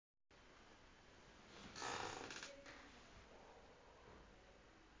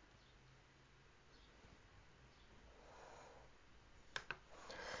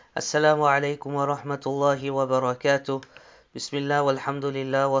السلام عليكم ورحمة الله وبركاته. بسم الله والحمد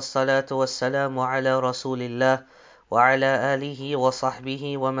لله والصلاة والسلام على رسول الله وعلى آله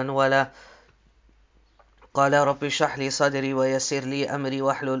وصحبه ومن والاه. قال رب اشرح لي صدري ويسر لي أمري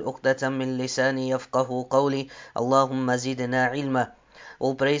واحلل عقدة من لساني يفقه قولي. اللهم زدنا علما.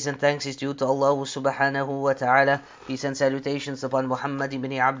 All praise and thanks is due to Allah subhanahu wa ta'ala. Peace and salutations upon Muhammad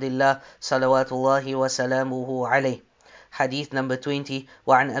ibn Abdullah salawatullahi wa salamuhu alayh. حديث number 20.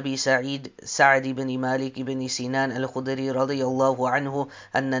 وعن أبي سعد بن مالك بن سنان الخدري رضي الله عنه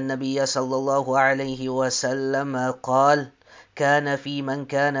أن النبي صلى الله عليه وسلم قال: كان في من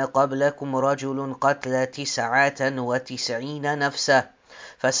كان قبلكم رجل قتل 99 نفسا،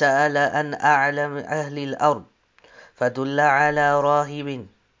 فسأل أن أعلم أهل الأرض، فدل على راهب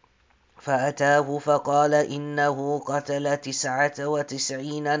فأتاه فقال: إنه قتل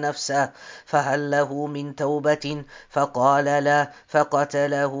 99 نفسا، فهل له من توبة؟ فقال: لا.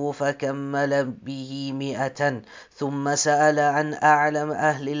 فقتله فكمل به 100. ثم سأل عن أعلم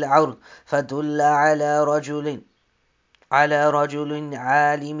أهل الأرض، فدل على رجل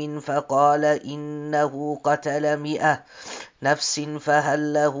عالم فقال: إنه قتل 100 نفس،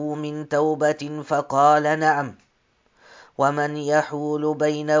 فهل له من توبة؟ فقال: نعم. ومن يحول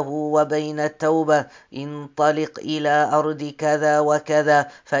بينه وبين التوبة؟ انطلق إلى أرض كذا وكذا،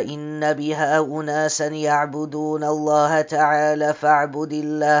 فإن بها أناسا يعبدون الله تعالى، فاعبد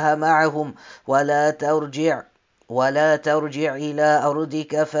الله معهم ولا ترجع إلى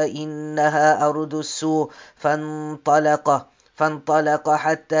أرضك فإنها أرض السوء. فانطلق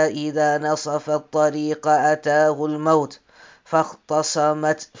حتى إذا نصف الطريق أتاه الموت،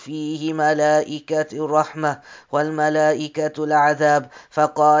 فاختصمت فيه ملائكة الرحمة والملائكة العذاب،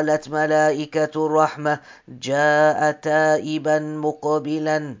 فقالت ملائكة الرحمة: جاء تائبا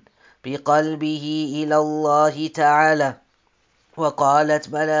مقبلا بقلبه إلى الله تعالى. وقالت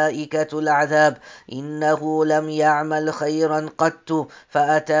ملائكة العذاب: إنه لم يعمل خيرا قط.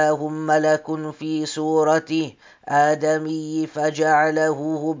 فأتاهم ملك في صورة آدمي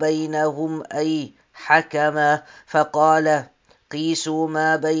فجعله بينهم أي حكما، فقال: قيسوا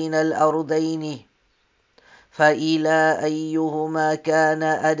ما بين الأرضين، فإلى أيهما كان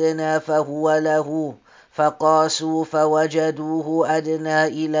أدنى فهو له. فقاسوا فوجدوه أدنى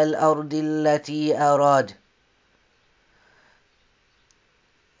إلى الأرض التي أراد،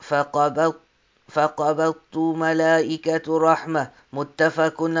 فقبضت ملائكة الرحمة.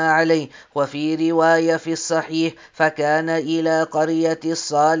 متفق عليه. وفي رواية في الصحيح: فكان إلى قرية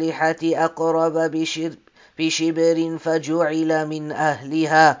الصالحة أقرب بشبر فجعل من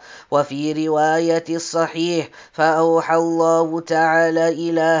أهلها. وفي رواية الصحيح: فأوحى الله تعالى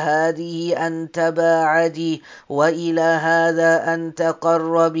إلى هذه أن تباعدي، وإلى هذا أن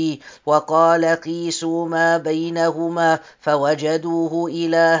تقربي، وقال: قيسوا ما بينهما، فوجدوه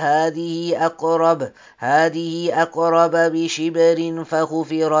إلى هذه أقرب بشبر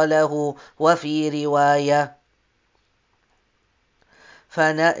فغفر له. وفي رواية: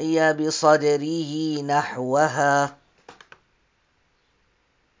 فنأي بصدره نحوها.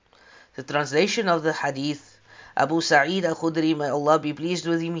 The translation of the hadith: Abu Sa'id al-Khudri, may Allah be pleased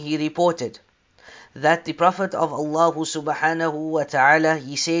with him, he reported that the Prophet of Allah subhanahu wa ta'ala,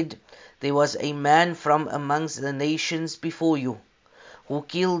 he said, there was a man from amongst the nations before you who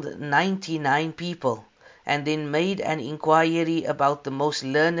killed 99 people and then made an inquiry about the most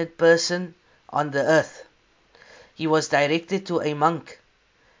learned person on the earth. He was directed to a monk.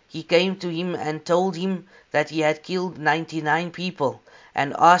 He came to him and told him that he had killed 99 people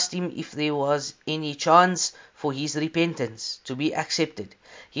and asked him if there was any chance for his repentance to be accepted.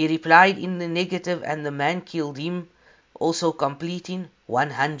 He replied in the negative, and the man killed him, also completing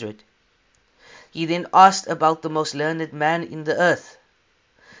 100. He then asked about the most learned man in the earth.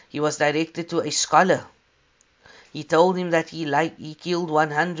 He was directed to a scholar. He told him that he killed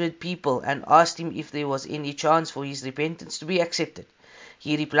 100 people and asked him if there was any chance for his repentance to be accepted.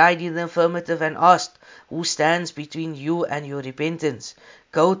 He replied in the affirmative and asked, who stands between you and your repentance?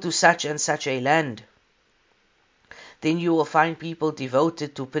 Go to such and such a land. Then you will find people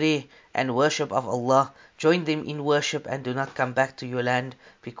devoted to prayer and worship of Allah. Join them in worship and do not come back to your land,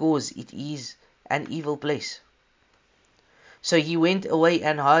 because it is an evil place. So he went away,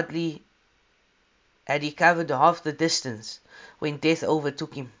 and hardly had he covered half the distance when death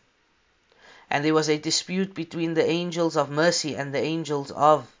overtook him. And there was a dispute between the angels of mercy and the angels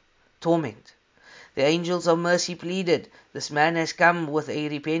of torment. The angels of mercy pleaded, this man has come with a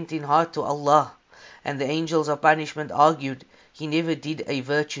repenting heart to Allah. And the angels of punishment argued, he never did a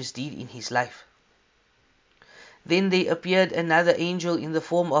virtuous deed in his life. Then there appeared another angel in the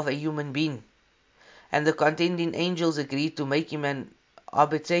form of a human being, and the contending angels agreed to make him an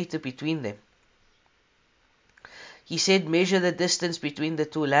arbitrator between them. He said, measure the distance between the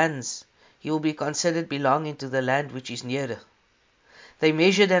two lands. He will be considered belonging to the land which is nearer. They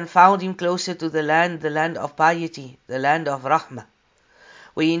measured and found him closer to the land of piety, the land of Rahmah,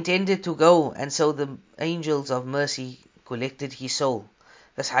 where he intended to go, and so the angels of mercy collected his soul.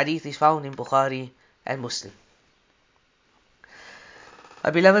 This hadith is found in Bukhari and Muslim. My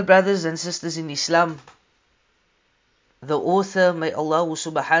beloved brothers and sisters in Islam, the author, may Allah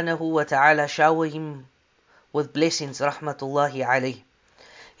subhanahu wa ta'ala shower him with blessings, rahmatullahi alayh.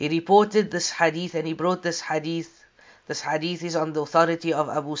 He reported this hadith and he brought this hadith. This hadith is on the authority of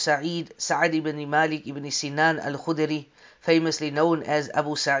Abu Sa'id, Sa'ad ibn Malik ibn Sinan al-Khudri, famously known as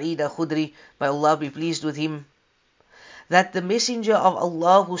Abu Sa'id al-Khudri, may Allah be pleased with him, that the Messenger of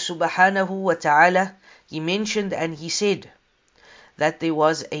Allah subhanahu wa ta'ala, he mentioned and he said that there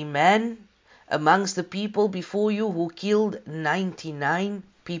was a man amongst the people before you who killed 99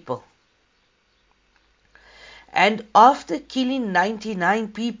 people. And after killing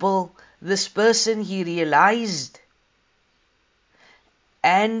 99 people, this person, he realized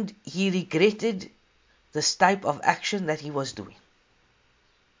and he regretted this type of action that he was doing.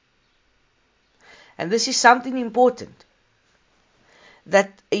 And this is something important,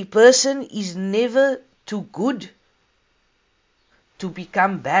 that a person is never too good to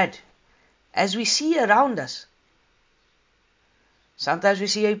become bad. As we see around us, sometimes we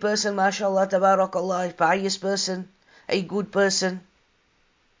see a person, mashallah, tabarakallah, a pious person, a good person,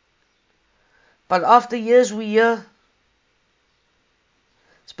 but after years we hear,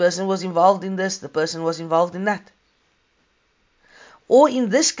 this person was involved in this, the person was involved in that. Or in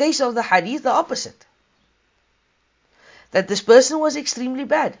this case of the hadith, the opposite, that this person was extremely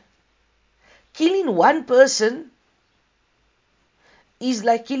bad. Killing one person is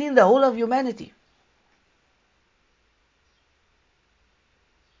like killing the whole of humanity.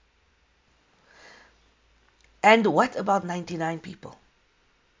 And what about 99 people?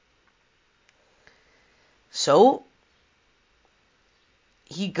 So,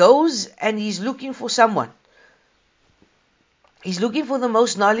 he goes and he's looking for someone. He's looking for the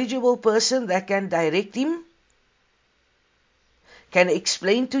most knowledgeable person that can direct him, can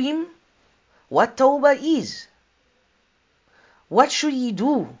explain to him what tawbah is. What should he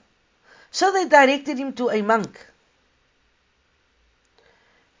do? So they directed him to a monk,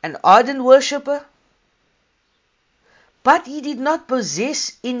 an ardent worshipper, but he did not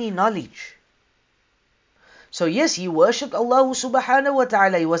possess any knowledge. So yes, he worshipped Allah subhanahu wa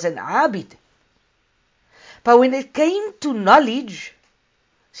ta'ala, he was an abid. But when it came to knowledge,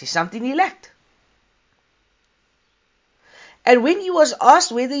 see, something he lacked. And when he was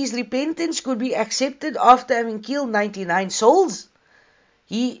asked whether his repentance could be accepted after having killed 99 souls,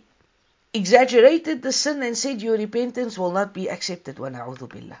 he exaggerated the sin and said, your repentance will not be accepted. Wa na'udhu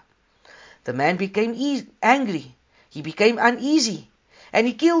billah. The man became angry. He became uneasy. And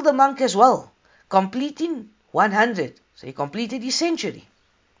he killed the monk as well, completing 100. So he completed his century.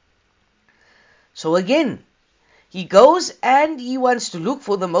 So again, he goes and he wants to look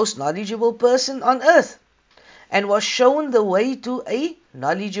for the most knowledgeable person on earth, and was shown the way to a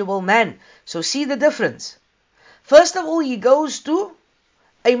knowledgeable man. So see the difference. First of all, he goes to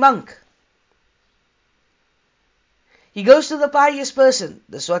a monk. He goes to the pious person.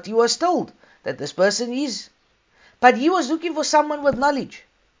 That's what he was told, that this person is. But he was looking for someone with knowledge.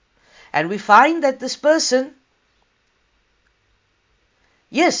 And we find that this person,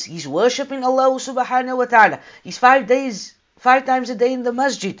 yes, he's worshipping Allah subhanahu wa ta'ala. He's 5 times a day in the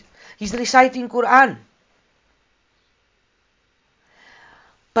masjid. He's reciting Quran.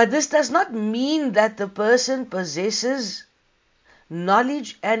 But this does not mean that the person possesses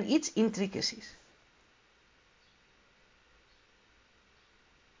knowledge and its intricacies.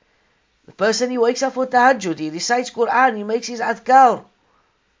 The person, he wakes up for tahajjud, he recites Quran, he makes his adhkar,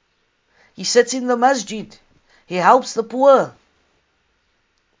 he sits in the masjid, he helps the poor.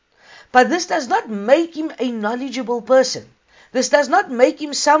 But this does not make him a knowledgeable person. This does not make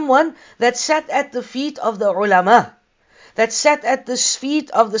him someone that sat at the feet of the ulama, that sat at the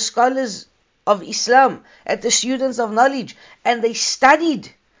feet of the scholars of Islam, at the students of knowledge, and they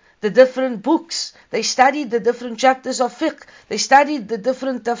studied the different books, they studied the different chapters of fiqh, they studied the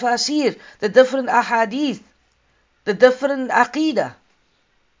different tafasir, the different ahadith, the different aqidah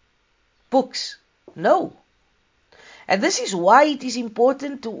books. No. And this is why it is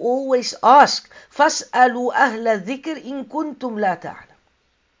important to always ask, فَاسْأَلُوا أَهْلَ الذِّكْرِ إِن كُنْتُمْ لَا تَعْلَمُونَ.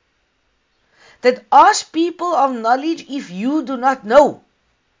 That ask people of knowledge if you do not know.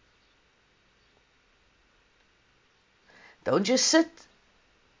 Don't just sit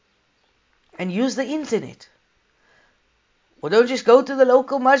and use the internet. Or don't just go to the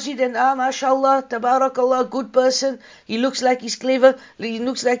local masjid and, mashallah, tabarakallah, good person. He looks like he's clever. He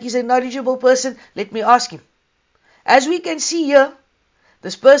looks like he's a knowledgeable person. Let me ask him. As we can see here,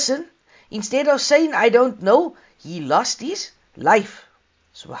 this person, instead of saying, I don't know, he lost his life.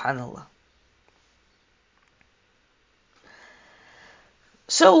 Subhanallah.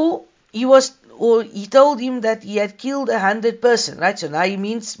 So, he told him that he had killed 100 persons, right? So now he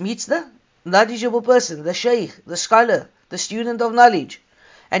meets the knowledgeable person, the shaykh, the scholar, the student of knowledge.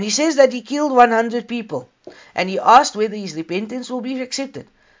 And he says that he killed 100 people. And he asked whether his repentance will be accepted.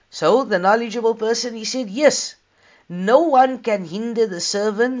 So the knowledgeable person, he said, yes, no one can hinder the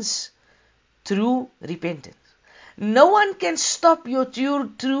servants through repentance. No one can stop your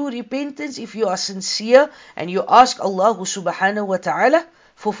true repentance if you are sincere and you ask Allah subhanahu wa ta'ala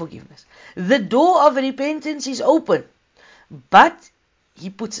for forgiveness. The door of repentance is open, but he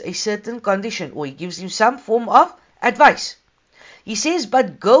puts a certain condition, or he gives him some form of advice. He says,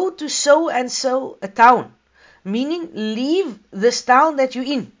 but go to so and so a town, meaning leave this town that you're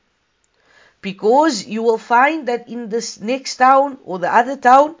in, because you will find that in this next town or the other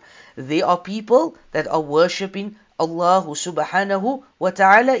town, there are people that are worshipping Allah subhanahu wa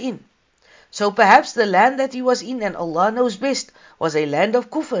ta'ala in. So perhaps the land that he was in, and Allah knows best, was a land of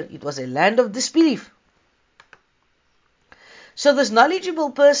kufr. It was a land of disbelief. So this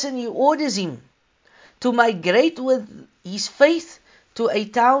knowledgeable person, he orders him to migrate with his faith to a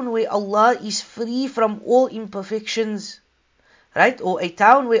town where Allah is free from all imperfections, right? Or a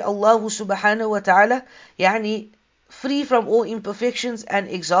town where Allah subhanahu wa ta'ala, free from all imperfections and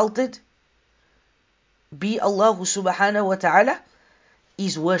exalted be Allah subhanahu wa ta'ala,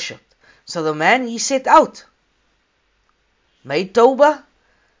 is worshipped. So the man, he set out, made tawbah,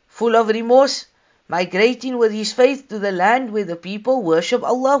 full of remorse, migrating with his faith to the land where the people worship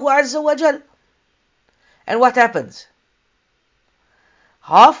Allah Azza wa Jal. And what happens?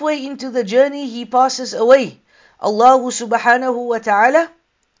 Halfway into the journey, he passes away. Allah subhanahu wa ta'ala,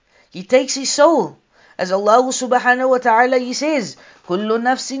 he takes his soul. As Allah subhanahu wa ta'ala, he says, كُلُّ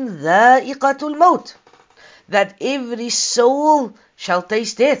نَفْسٍ ذَائِقَةُ الْمَوْتِ, that every soul shall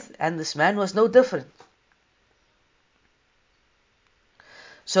taste death. And this man was no different.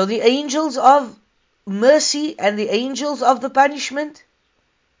 So the angels of mercy and the angels of the punishment,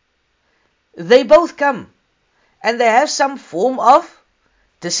 they both come, and they have some form of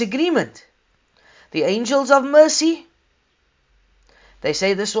disagreement. The angels of mercy, they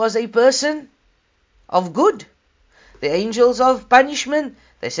say this was a person of good. The angels of punishment,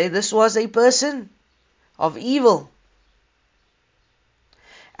 they say this was a person of evil.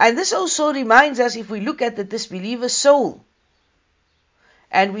 And this also reminds us, if we look at the disbeliever's soul,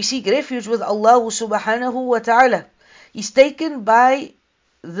 and we seek refuge with Allah subhanahu wa ta'ala, is taken by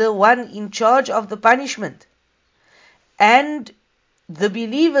the one in charge of the punishment. And the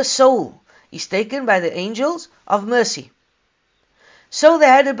believer's soul is taken by the angels of mercy. So they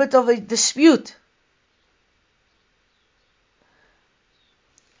had a bit of a dispute.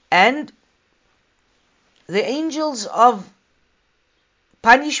 And the angels of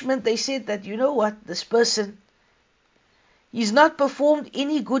punishment, they said that, you know what, this person, he's not performed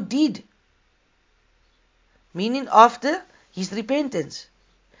any good deed. Meaning after his repentance.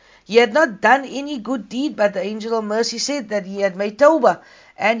 He had not done any good deed, but the angel of mercy said that he had made tawbah,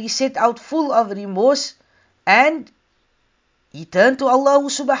 and he set out full of remorse, and he turned to Allah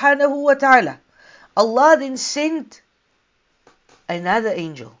subhanahu wa ta'ala. Allah then sent another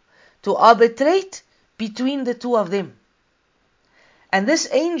angel to arbitrate between the two of them. And this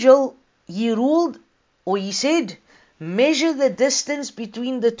angel, he ruled, or he said, measure the distance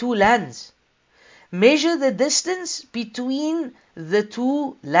between the two lands. Measure the distance between the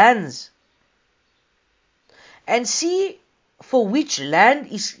two lands. And see for which land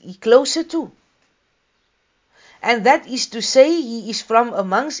is he closer to. And that is to say, he is from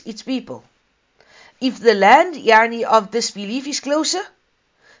amongst its people. If the land, of disbelief is closer,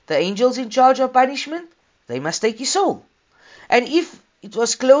 the angels in charge of punishment, they must take his soul. And if it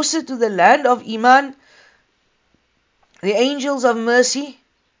was closer to the land of Iman, the angels of mercy,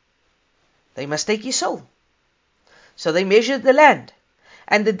 they must take his soul. So they measured the land.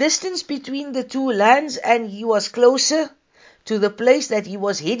 And the distance between the two lands, and he was closer to the place that he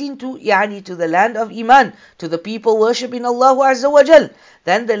was heading to, to the land of Iman, to the people worshipping Allah Azza wa Jal,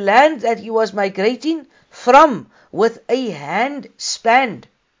 than the land that he was migrating from with a hand span.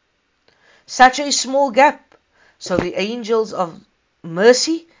 Such a small gap. So the angels of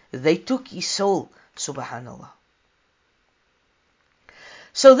mercy, they took his soul. Subhanallah.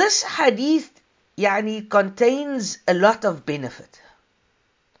 So this hadith, contains a lot of benefit.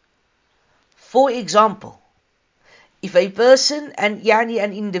 For example, if a person, and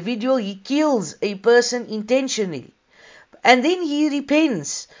an individual, he kills a person intentionally, and then he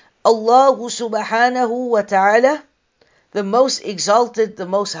repents, Allah subhanahu wa ta'ala, the most exalted, the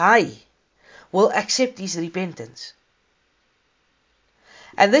most high, will accept his repentance.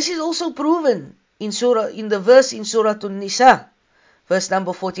 And this is also proven in the verse in Surah An-Nisa, verse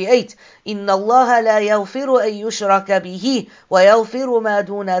number 48. إِنَّ اللَّهَ لَا يَغْفِرُ أَن يُشْرَكَ بِهِ وَيَغْفِرُ مَا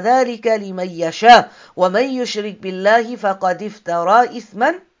دُونَ ذَلِكَ لِمَن يَشَاءُ وَمَن يُشْرِكْ بِاللَّهِ فَقَدِ افْتَرَى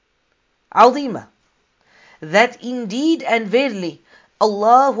إِثْمًا عَظِيمًا. That indeed and verily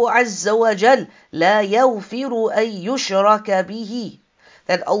Allah Azza wa Jal la yaghfiru an yushraka bihi,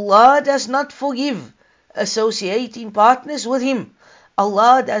 that Allah does not forgive associating partners with Him.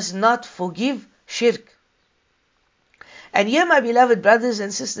 Allah does not forgive shirk. And here, my beloved brothers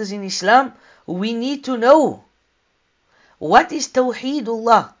and sisters in Islam, we need to know what is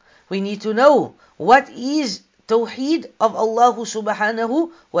Tawheedullah. We need to know what is Tawheed of Allah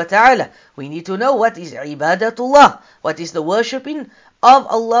subhanahu wa ta'ala. We need to know what is Ibadatullah, what is the worshipping of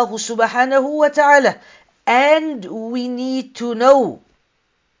Allah subhanahu wa ta'ala. And we need to know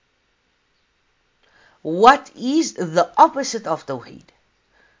what is the opposite of Tawheed,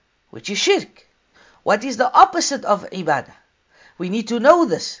 which is shirk. What is the opposite of ibadah? We need to know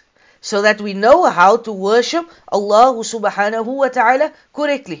this so that we know how to worship Allah subhanahu wa ta'ala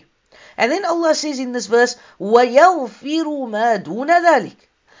correctly. And then Allah says in this verse, وَيَغْفِرُ مَا دُونَ ذَلِكَ.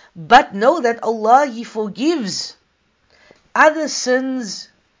 But know that Allah, He forgives other sins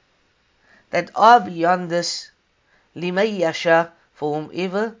that are beyond this, لِمَن يَشَاءُ, for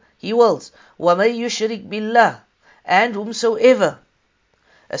whomever He wills, وَمَن يُشْرِكْ بِاللَّهِ, and whomsoever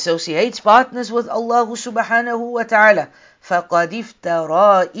associates partners with Allah subhanahu wa ta'ala, فَقَدِ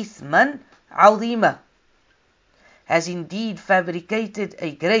افْتَرَى إِثْمًا عَظِيمًا, has indeed fabricated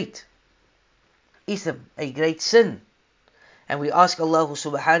a great ithm, a great sin. And we ask Allah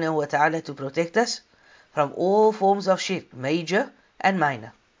subhanahu wa ta'ala to protect us from all forms of shirk, major and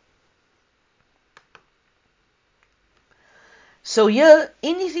minor. So here,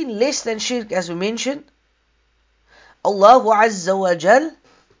 anything less than shirk, as we mentioned, Allah Azza wa Jal,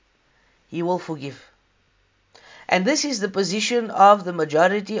 He will forgive. And this is the position of the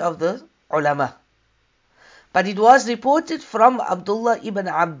majority of the ulama. But it was reported from Abdullah ibn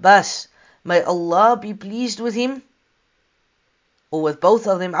Abbas, may Allah be pleased with him, or with both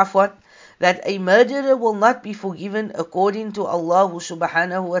of them, afwan, that a murderer will not be forgiven according to Allah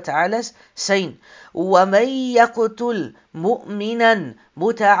subhanahu wa ta'ala's saying, وَمَن يَقْتُلْ مُؤْمِنًا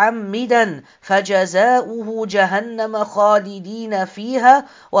مُتَعَمِّدًا فَجَزَاؤُهُ جَهَنَّمَ خَالِدِينَ فِيهَا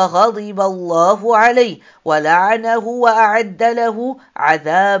وَغَضِبَ اللَّهُ عَلَيْهِ وَلَعَنَهُ وَأَعَدَّ لَهُ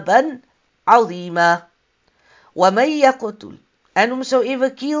عَذَابًا عَظِيمًا. وَمَن يَقْتُلْ, and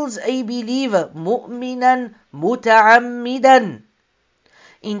whomsoever kills a believer, مُؤْمِنًا مُتَعَمِّدًا,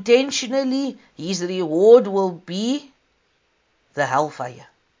 intentionally, his reward will be the hellfire.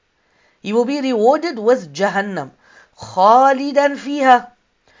 He will be rewarded with Jahannam, khalidan fiha,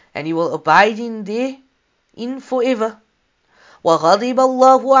 and he will abide in there in forever. وَغَضِبَ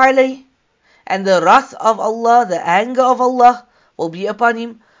اللَّهُ عَلَيْهِ, and the wrath of Allah, the anger of Allah will be upon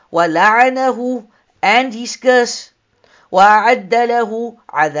him. وَلَعَنَهُ, and his curse. وَأَعَدَّ لَهُ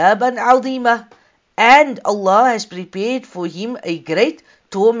عَذَابًا عَظِيمًا, and Allah has prepared for him a great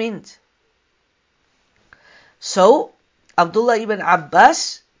torment. So, Abdullah ibn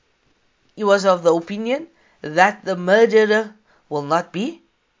Abbas, he was of the opinion that the murderer will not be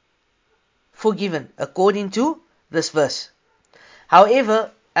forgiven according to this verse.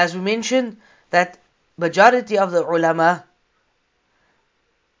 However, as we mentioned, that majority of the ulama,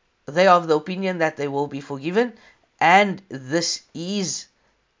 they are of the opinion that they will be forgiven, and this is,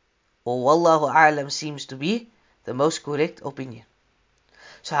 or wallahu a'lam, seems to be the most correct opinion.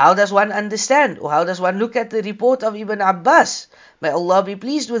 So how does one understand, or how does one look at the report of Ibn Abbas? May Allah be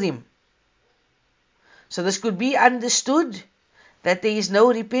pleased with him. So this could be understood that there is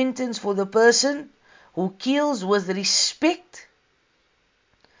no repentance for the person who kills with respect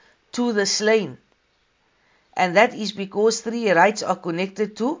to the slain. And that is because three rights are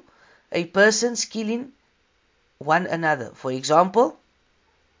connected to a person's killing one another. For example,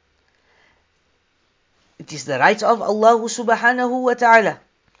 it is the rights of Allah subhanahu wa ta'ala.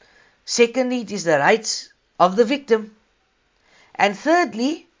 Secondly, it is the rights of the victim. And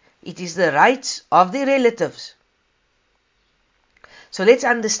thirdly, it is the rights of the relatives. So let's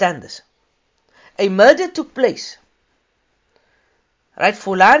understand this. A murder took place. Right,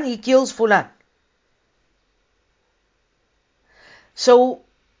 Fulan, he kills Fulan. So,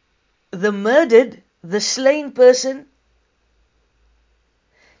 the murdered, the slain person,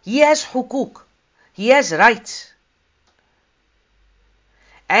 he has hukuk, he has rights.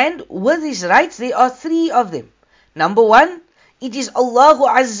 And with his rights, there are three of them. Number one, it is Allahu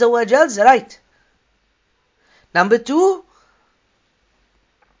Azza wa Jal's right. Number two,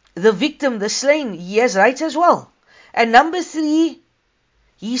 the victim, the slain, he has rights as well. And number three,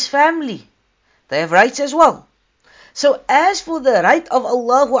 his family, they have rights as well. So as for the right of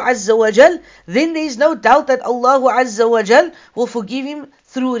Allahu Azza wa Jal, then there is no doubt that Allahu Azza wa Jal will forgive him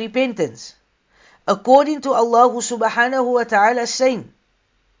through repentance. According to Allah subhanahu wa ta'ala saying,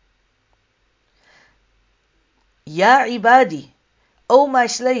 Ya ibadi, O my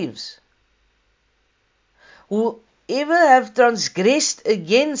slaves, whoever have transgressed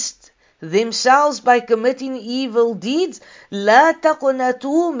against themselves by committing evil deeds, la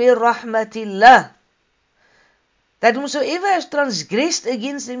taqnatu min rahmatillah. That whosoever has transgressed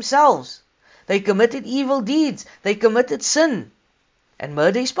against themselves, they committed evil deeds, they committed sin, and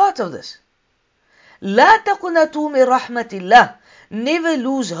murder is part of this. La taqnatu min rahmatillah. Never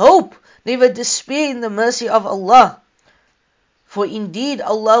lose hope, never despair in the mercy of Allah. For indeed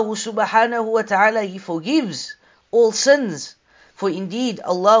Allah subhanahu wa ta'ala, He forgives all sins. For indeed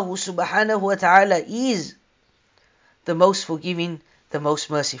Allah subhanahu wa ta'ala is the most forgiving, the most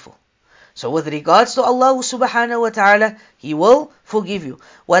merciful. So with regards to Allah subhanahu wa ta'ala, He will forgive you.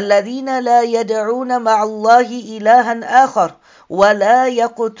 وَالَّذِينَ لَا يَدْعُونَ مَعَ اللَّهِ إِلَهًا آخَرَ وَلَا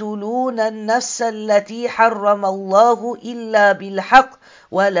يَقْتُلُونَ النَّفْسَ الَّتِي حَرَّمَ اللَّهُ إِلَّا بِالْحَقِّ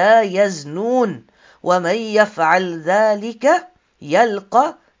وَلَا يَزْنُونَ وَمَنْ يَفْعَلْ ذَلِكَ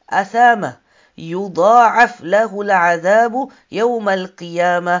يَلْقَ أَثَامًا يُضَاعَفْ لَهُ الْعَذَابُ يَوْمَ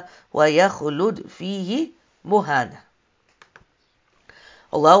الْقِيَامَةِ وَيَخْلُدْ فِيهِ مُهَانًا.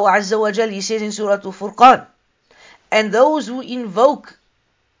 Allah Azza wa Jal, He says in Surah Al-Furqan, and those who invoke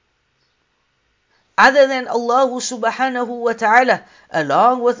other than Allah subhanahu wa ta'ala,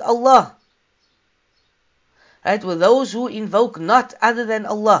 along with Allah, right, with those who invoke not other than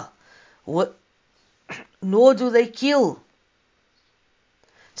Allah, nor do they kill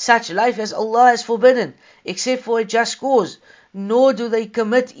such life as Allah has forbidden, except for a just cause, nor do they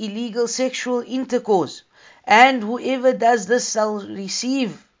commit illegal sexual intercourse, and whoever does this shall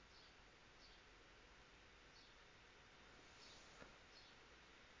receive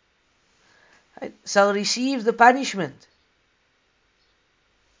the punishment.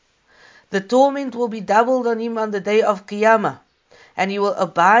 The torment will be doubled on him on the day of Qiyamah, and he will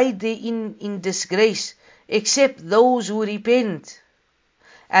abide therein in disgrace, except those who repent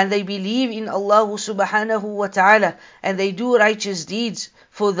and they believe in Allah subhanahu wa ta'ala and they do righteous deeds.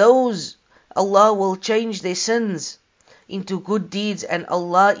 For those, Allah will change their sins into good deeds, and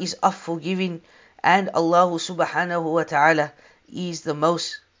Allah is oft forgiving, and Allah subhanahu wa ta'ala is the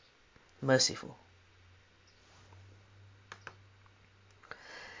most merciful.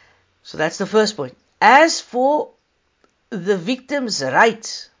 So that's the first point. As for the victim's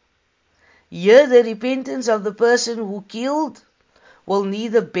rights, here the repentance of the person who killed will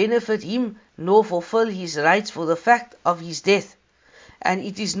neither benefit him nor fulfill his rights for the fact of his death, and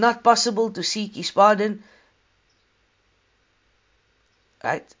it is not possible to seek his pardon,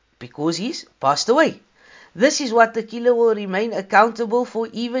 right, because he's passed away. This is what the killer will remain accountable for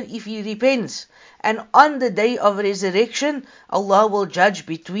even if he repents, and on the day of resurrection Allah will judge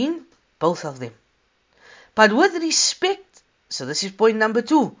between both of them. But with respect, so this is point number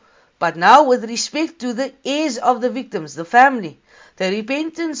 2, but now with respect to the heirs of the victims, the family, the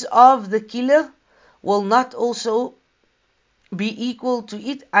repentance of the killer will not also be equal to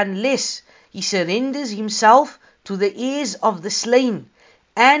it unless he surrenders himself to the heirs of the slain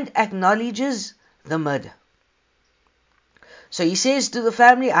and acknowledges the murder. So he says to the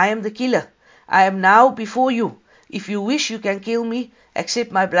family, I am the killer. I am now before you. If you wish, you can kill me,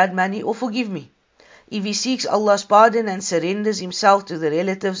 accept my blood money, or forgive me. If he seeks Allah's pardon and surrenders himself to the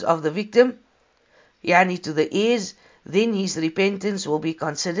relatives of the victim, yani to the heirs, then his repentance will be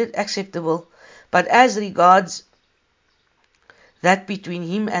considered acceptable. But as regards that between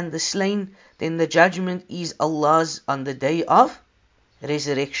him and the slain, then the judgment is Allah's on the day of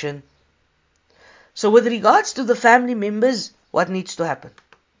resurrection. So with regards to the family members, what needs to happen?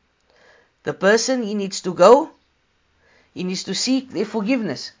 The person, he needs to go, he needs to seek their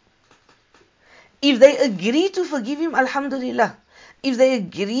forgiveness. If they agree to forgive him, alhamdulillah. If they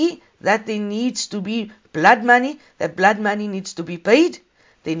agree that there needs to be blood money, that blood money needs to be paid,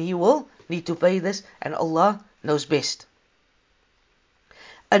 then he will need to pay this, and Allah knows best.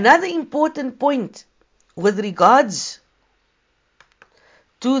 Another important point with regards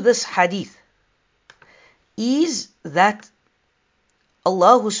to this hadith is that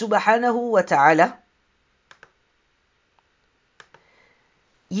Allah subhanahu wa ta'ala,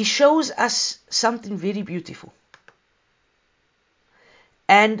 He shows us something very beautiful.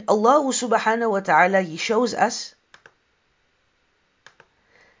 And Allah subhanahu wa ta'ala, He shows us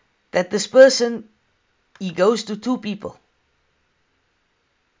that this person, he goes to two people.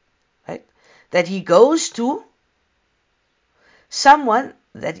 Right? That he goes to someone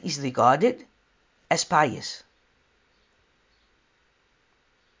that is regarded as pious.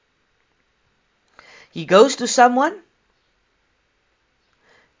 He goes to someone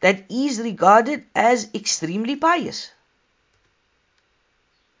that is regarded as extremely pious.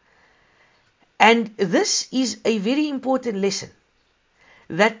 And this is a very important lesson,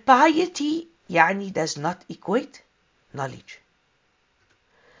 that piety does not equate knowledge.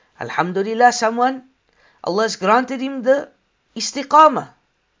 Alhamdulillah, someone, Allah has granted him the istiqamah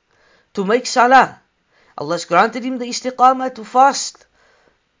to make salah. Allah has granted him the istiqamah to fast,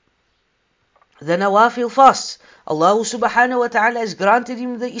 the nawafil fasts. Allah subhanahu wa ta'ala has granted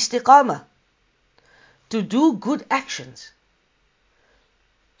him the istiqamah to do good actions.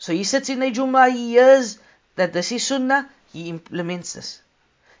 So he sits in a Jummah, he hears that this is sunnah, he implements this.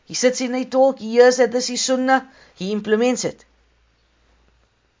 He sits in a talk, he hears that this is sunnah, he implements it.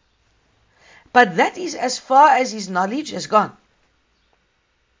 But that is as far as his knowledge has gone.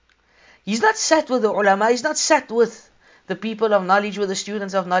 He's not sat with the ulama, he's not sat with the people of knowledge, with the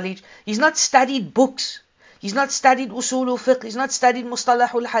students of knowledge. He's not studied books. He's not studied usulul fiqh, he's not studied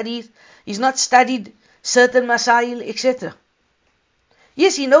mustalahul hadith, he's not studied certain masail, etc.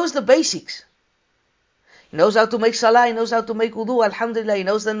 Yes, he knows the basics. He knows how to make salah, he knows how to make wudu, alhamdulillah, he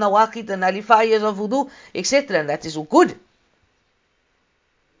knows the nawaqid, the nullifiers of wudu, etc. And that is good.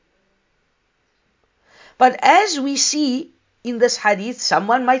 But as we see in this hadith,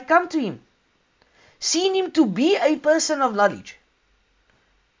 someone might come to him, seeing him to be a person of knowledge.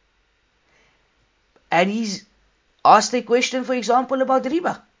 And he's asked a question, for example, about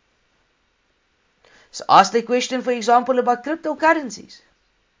riba. He's asked a question, for example, about cryptocurrencies.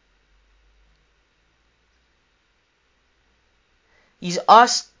 He's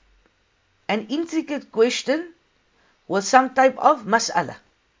asked an intricate question with some type of mas'ala.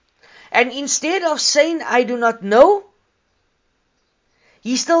 And instead of saying, I do not know,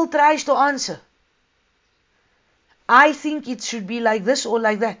 he still tries to answer. I think it should be like this or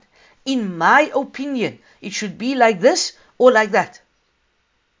like that. In my opinion, it should be like this or like that.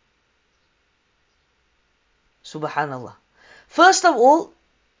 Subhanallah. First of all,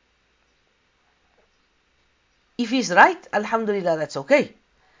 if he's right, alhamdulillah, that's okay.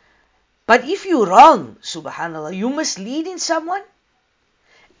 But if you're wrong, subhanallah, you're misleading someone,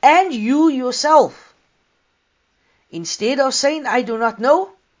 and you yourself, instead of saying, I do not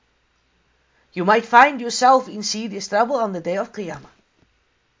know, you might find yourself in serious trouble on the day of Qiyamah.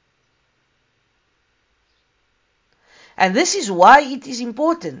 And this is why it is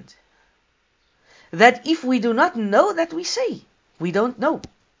important that if we do not know, that we say, we don't know.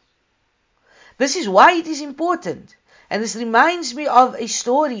 This is why it is important. And this reminds me of a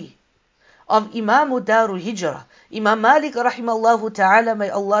story of Imam Darul Hijrah, Imam Malik rahimallahu ta'ala, may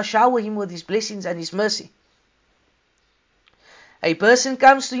Allah shower him with his blessings and his mercy. A person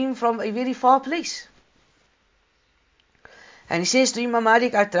comes to him from a very far place. And he says to Imam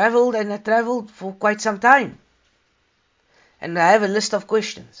Malik, I traveled for quite some time. And I have a list of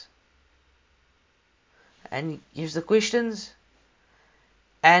questions. And he gives the questions.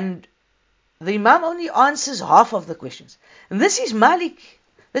 And the Imam only answers half of the questions. And this is Malik.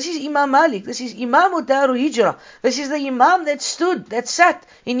 This is Imam Malik. This is Imam Darul Hijrah. This is the Imam that stood, that sat,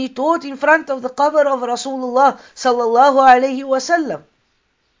 and he taught in front of the qabr of Rasulullah sallallahu alayhi wasallam.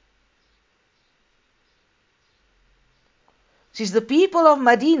 This is the people of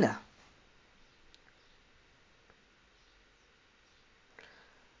Medina.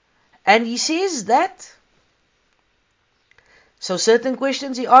 And he says that, so certain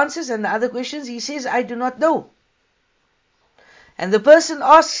questions he answers, and the other questions he says, I do not know. And the person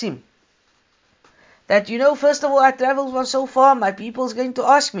asks him that, first of all, I traveled from so far, my people is going to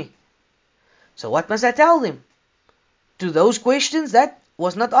ask me. So what must I tell them? To those questions that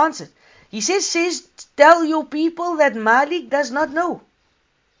was not answered. He says, tell your people that Malik does not know.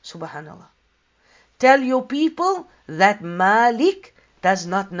 Subhanallah. Tell your people that Malik does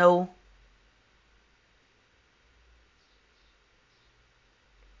not know.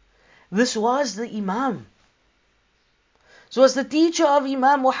 This was the Imam. This was the teacher of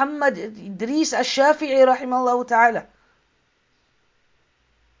Imam Muhammad Idris al-Shafi'i rahimahullah ta'ala.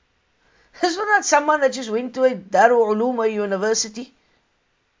 This was not someone that just went to a Darul Ulum university,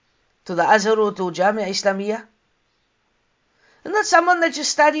 to the Azhar or to Jamia Islamiyah. And not someone that just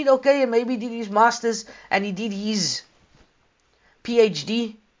studied, and maybe did his masters and he did his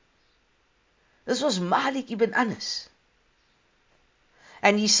PhD. This was Malik ibn Anas.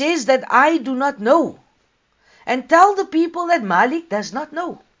 And he says that I do not know. And tell the people that Malik does not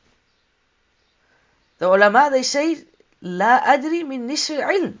know. The ulama, they say, La adri min nisfi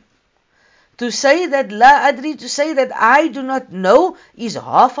ilm. To say that La adri, to say that I do not know, is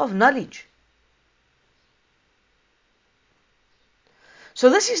half of knowledge. So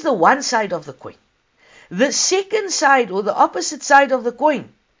this is the one side of the coin. The second side, or the opposite side of the coin,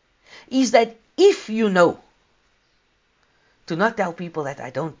 is that if you know, do not tell people that I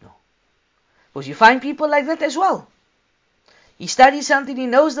don't know. Because you find people like that as well. He studies something, he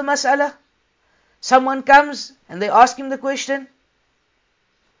knows the mas'ala. Someone comes and they ask him the question.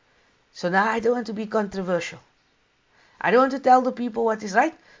 So now I don't want to be controversial. I don't want to tell the people what is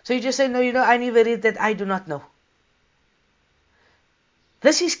right. So you just say, no, I never read that, I do not know.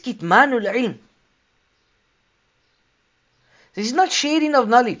 This is kitmanul ilm. This is not sharing of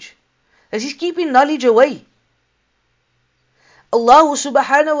knowledge. This is keeping knowledge away. Allah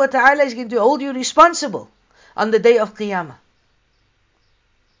subhanahu wa ta'ala is going to hold you responsible on the day of Qiyamah.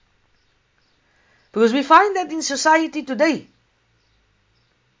 Because we find that in society today.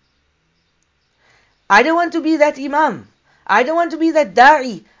 I don't want to be that imam. I don't want to be that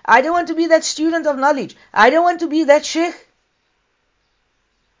da'i. I don't want to be that student of knowledge. I don't want to be that sheikh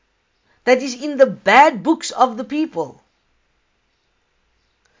that is in the bad books of the people.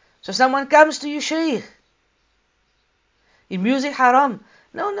 So someone comes to you, Shaykh, is music haram?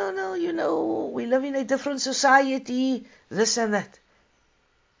 No, we live in a different society, this and that.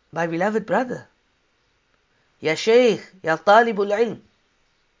 My beloved brother, Ya Shaykh, Ya Talibul Ilm,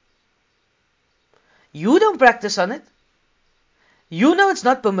 you don't practice on it. You know it's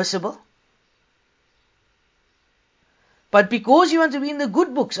not permissible. But because you want to be in the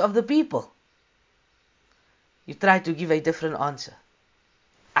good books of the people, you try to give a different answer.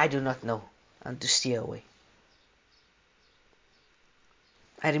 I do not know, and to steer away.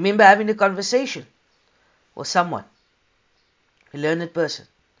 I remember having a conversation with someone, a learned person.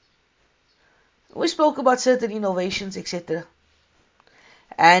 We spoke about certain innovations, etc.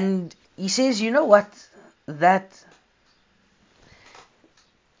 And he says, you know what? That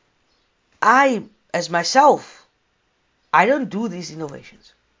I, as myself, I don't do these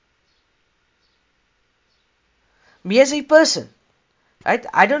innovations. Me as a person, right?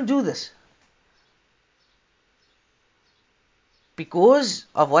 I don't do this. Because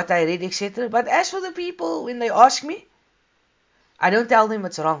of what I read, etc. But as for the people, when they ask me, I don't tell them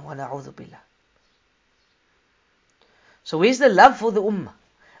it's wrong. Wa na'udhu billah. So where's the love for the ummah?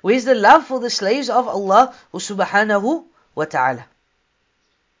 Where's the love for the slaves of Allah subhanahu wa ta'ala?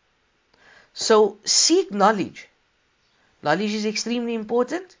 So seek knowledge. Knowledge is extremely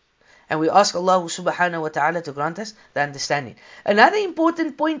important. And we ask Allah subhanahu wa ta'ala to grant us the understanding. Another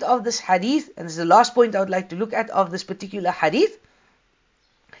important point of this hadith, and this is the last point I would like to look at of this particular hadith,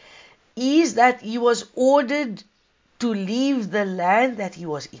 is that he was ordered to leave the land that he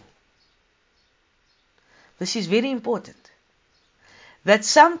was in. This is very important. That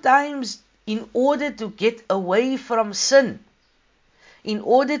sometimes in order to get away from sin, in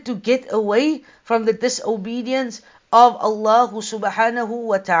order to get away from the disobedience of Allah subhanahu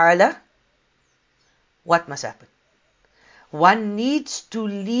wa ta'ala, what must happen? One needs to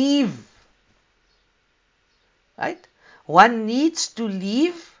leave. Right? One needs to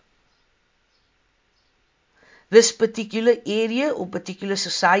leave this particular area or particular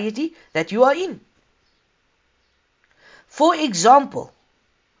society that you are in. For example,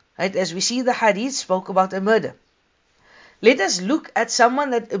 right, as we see the hadith spoke about a murder. Let us look at someone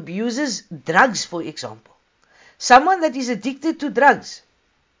that abuses drugs, for example. Someone that is addicted to drugs.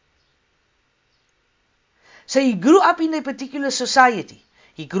 So he grew up in a particular society.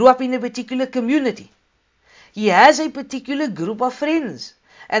 He grew up in a particular community. He has a particular group of friends.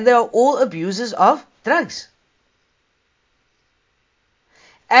 And they are all abusers of drugs.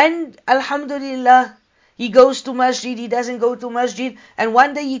 And alhamdulillah, he goes to masjid, he doesn't go to masjid. And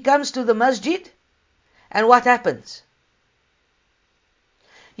one day he comes to the masjid. And what happens?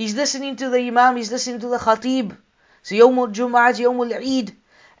 He's listening to the imam, he's listening to the khatib. So Yawmul Jum'ah, Yawmul Eid.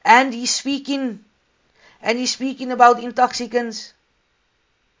 And he's speaking about intoxicants.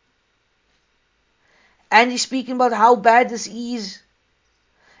 And he's speaking about how bad this is.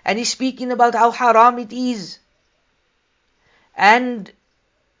 And he's speaking about how haram it is. And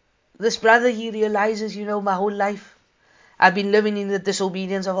this brother, he realizes, my whole life I've been living in the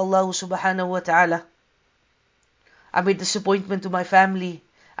disobedience of Allah subhanahu wa ta'ala. I'm a disappointment to my family.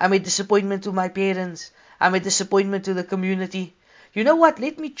 I'm a disappointment to my parents. I'm a disappointment to the community. You know what?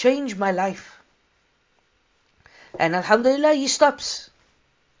 Let me change my life. And alhamdulillah, he stops.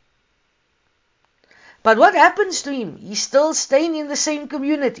 But what happens to him? He's still staying in the same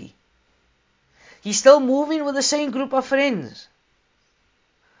community. He's still moving with the same group of friends.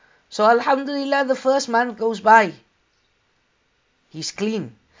 So Alhamdulillah, the first month goes by. He's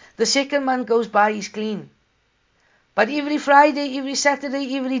clean. The second month goes by, he's clean. But every Friday, every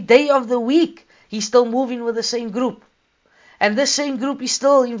Saturday, every day of the week, he's still moving with the same group. And this same group is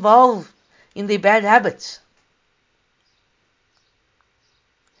still involved in their bad habits.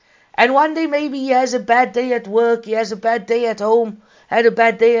 And one day maybe he has a bad day at work, he has a bad day at home, had a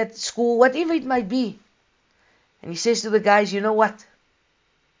bad day at school, whatever it might be. And he says to the guys, you know what?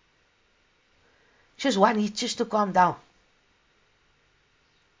 Just one hit, just to calm down.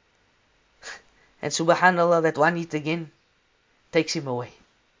 And subhanallah, that one hit again takes him away.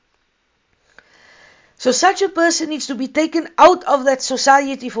 So such a person needs to be taken out of that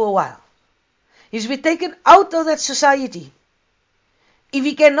society for a while. He needs to be taken out of that society. If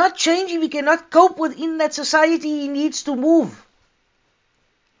he cannot change, if he cannot cope within that society, he needs to move.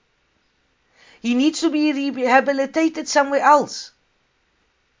 He needs to be rehabilitated somewhere else.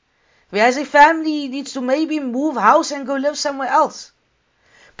 If he has a family, he needs to maybe move house and go live somewhere else.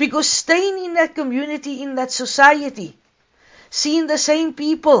 Because staying in that community, in that society, seeing the same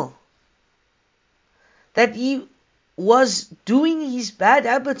people that he was doing his bad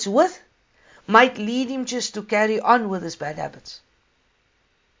habits with, might lead him just to carry on with his bad habits.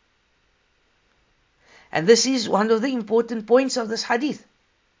 And this is one of the important points of this hadith.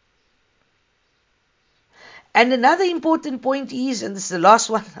 And another important point is, and this is the last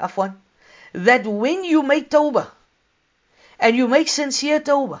one, Afwan, that when you make tawbah, and you make sincere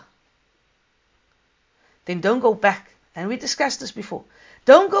tawbah, then don't go back. And we discussed this before.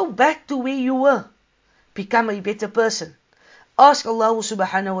 Don't go back to where you were. Become a better person. Ask Allah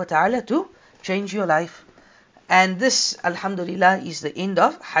subhanahu wa ta'ala to change your life. And this, alhamdulillah, is the end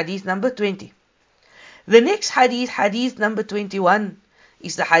of hadith number 20. The next hadith, hadith number 21,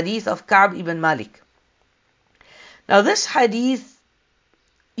 is the hadith of Ka'b ibn Malik. Now this hadith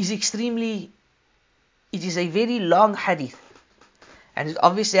is it is a very long hadith. And it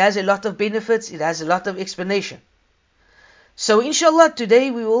obviously has a lot of benefits, it has a lot of explanation. So inshallah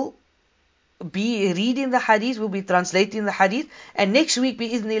today we will be reading the hadith, we'll be translating the hadith, and next week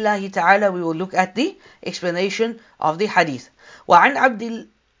bi'idhnillahi ta'ala we will look at the explanation of the hadith. وعن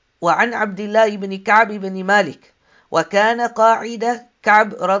عبد الله بن كعب بن مالك وكان قاعد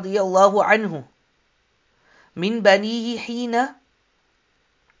كعب رضي الله عنه من بنيه حين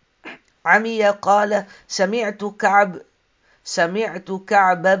عمي قال سمعت كعب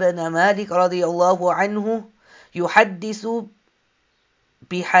بن مالك رضي الله عنه يحدث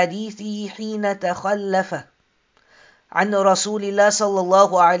بحديثه حين تخلف عن رسول الله صلى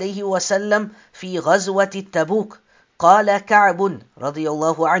الله عليه وسلم في غزوة التبوك. قال كعب رضي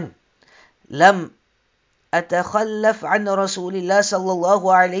الله عنه: لم أتخلف عن رسول الله صلى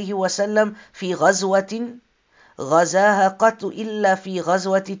الله عليه وسلم في غزوة غزاها قط إلا في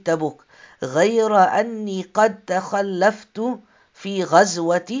غزوة التبوك، غير أني قد تخلفت في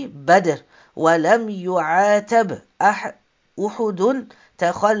غزوة بدر ولم يعاتب أحد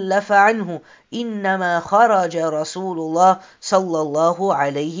تخلف عنه، إنما خرج رسول الله صلى الله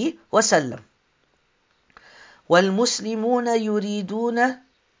عليه وسلم والمسلمون يريدون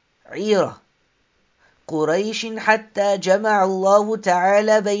عير قريش حتى جمع الله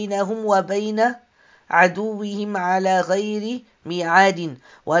تعالى بينهم وبين عدوهم على غير ميعاد،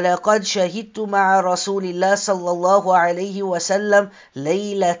 ولقد شهدت مع رسول الله صلى الله عليه وسلم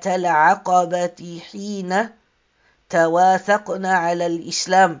ليلة العقبة حين تواثقنا على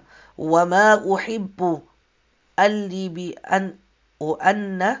الإسلام، وما أحب أن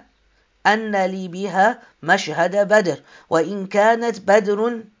لي بها مشهد بدر، وإن كانت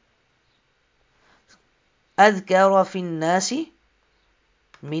بدر أذكر في الناس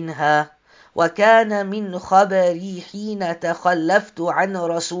منها. وكان من خبري حين تخلفت عن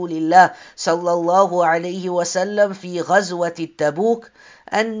رسول الله صلى الله عليه وسلم في غزوة التبوك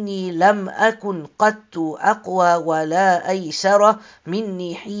أني لم أكن قط أقوى ولا أيسر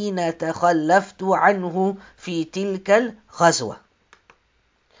مني حين تخلفت عنه في تلك الغزوة،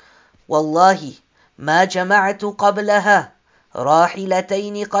 والله ما جمعت قبلها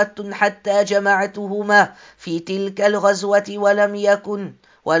راحلتين قط حتى جمعتهما في تلك الغزوة،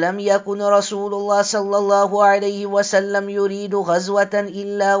 ولم يكن رسول الله صلى الله عليه وسلم يريد غزوة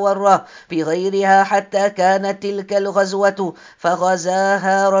إلا ورى بغيرها حتى كانت تلك الغزوة،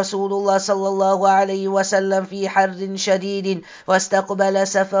 فغزاها رسول الله صلى الله عليه وسلم في حر شديد، واستقبل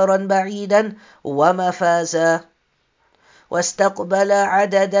سفرا بعيدا ومفازا، واستقبل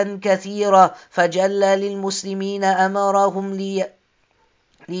عددا كثيرا، فجل للمسلمين أمرهم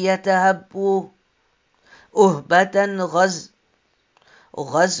ليتهبوا أهبة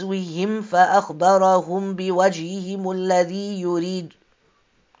غزوهم فأخبرهم بوجههم الذي يريد.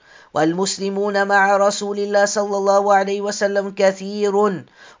 والمسلمون مع رسول الله صلى الله عليه وسلم كثير،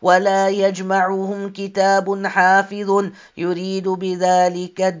 ولا يجمعهم كتاب حافظ يريد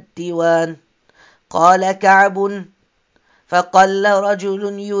بذلك الديوان. قال كعب: فقل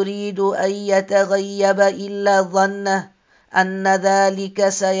رجل يريد أن يتغيب إلا ظنه أن ذلك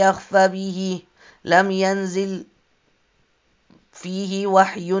سيخفى به، لم ينزل فيه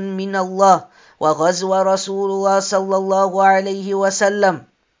وحي من الله. وغزو رسول الله صلى الله عليه وسلم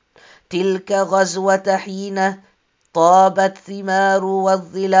تلك غزوة حين طابت ثمار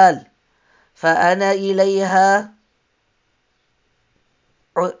والظلال، فأنا إليها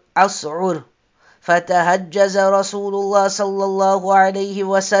أسعر. فتهجز رسول الله صلى الله عليه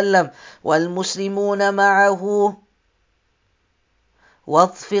وسلم والمسلمون معه،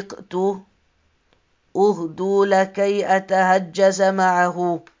 واطفقت أهدو لكي أتهجز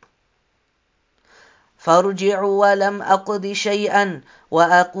معه، فارجع ولم أقض شيئا،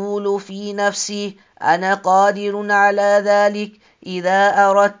 وأقول في نفسي: أنا قادر على ذلك إذا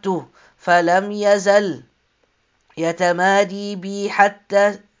أردت. فلم يزل يتمادي بي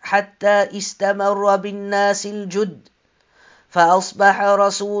حتى استمر بالناس الجد، فأصبح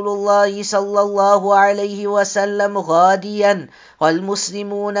رسول الله صلى الله عليه وسلم غاديا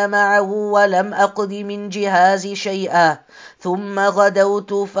والمسلمون معه، ولم أقض من جهاز شيئا. ثم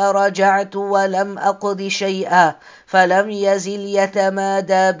غدوت فرجعت ولم أقض شيئا، فلم يزل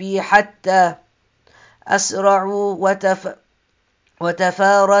يتمادى بي حتى أسرعوا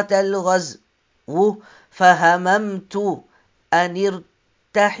وتفارت الغزو، فهممت أن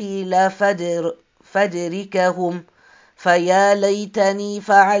ارتحل فدركهم، فيا ليتني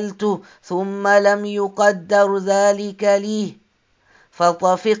فعلت، ثم لم يقدر ذلك لي.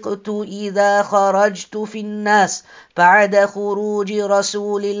 فطفقت إذا خرجت في الناس بعد خروج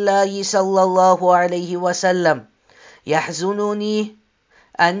رسول الله صلى الله عليه وسلم، يحزنني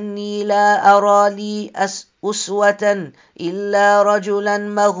أني لا أرى لي أسوة إلا رجلا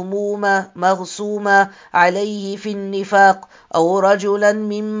مغصوما عليه في النفاق، أو رجلا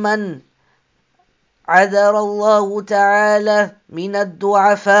ممن عذر الله تعالى من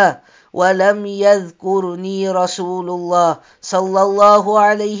الضعفاء. ولم يذكرني رسول الله صلى الله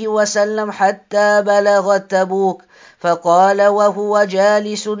عليه وسلم حتى بلغ تبوك، فقال وهو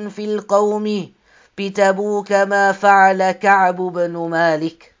جالس في القوم بتبوك: ما فعل كعب بن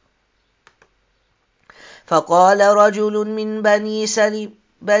مالك؟ فقال رجل من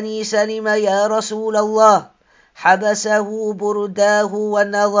بني سلم: يا رسول الله، حبسه برداه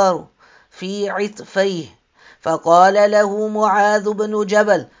ونظر في عطفيه. فقال له معاذ بن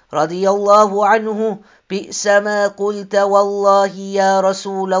جبل رضي الله عنه: بئس ما قلت، والله يا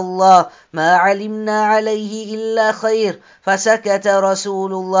رسول الله ما علمنا عليه إلا خير. فسكت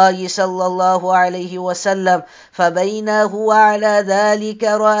رسول الله صلى الله عليه وسلم، فبينا هو على ذلك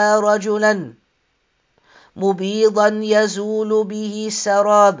رأى رجلا مبيضا يزول به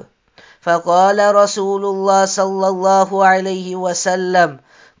السراب، فقال رسول الله صلى الله عليه وسلم: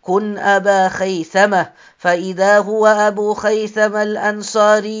 كن أبا خيثمة. فإذا هو أبو خيثمة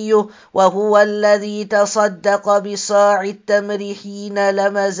الأنصاري، وهو الذي تصدق بصاع التمر حين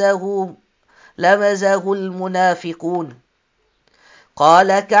لمزه المنافقون.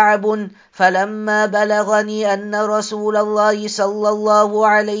 قال كعب: فلما بلغني أن رسول الله صلى الله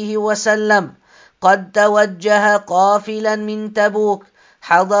عليه وسلم قد توجه قافلا من تبوك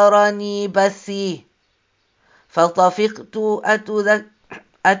حضرني بثي، فطفقت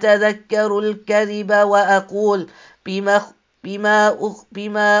أتذكر الكذب وأقول: بما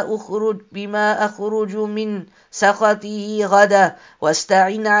أخرج من سخطه غدا،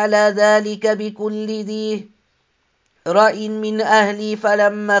 واستعن على ذلك بكل ذي رأي من أهلي.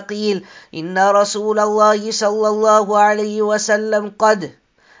 فلما قيل إن رسول الله صلى الله عليه وسلم قد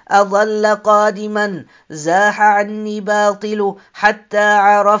أظل قادما، زاح عني باطل، حتى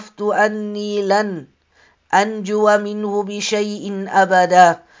عرفت أني لن أنجو منه بشيء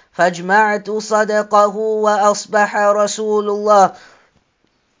أبدا. فاجمعت صدقه، وأصبح رسول الله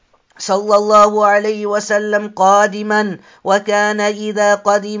صلى الله عليه وسلم قادما، وكان إذا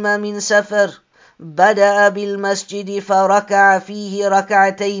قدم من سفر بدأ بالمسجد فركع فيه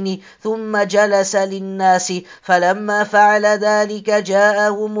ركعتين، ثم جلس للناس. فلما فعل ذلك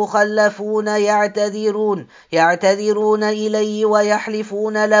جاءه مخلفون يعتذرون إليه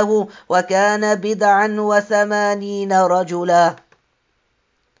ويحلفون له، وكان 89 رجلا،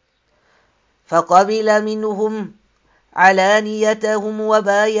 فقبل منهم علانيتهم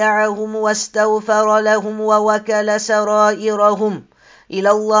وبايعهم واستغفر لهم ووكل سرائرهم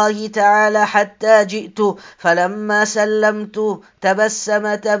إلى الله تعالى حتى جئت، فلما سلمت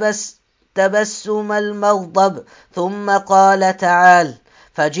تبسم المغضب، ثم قال تعال،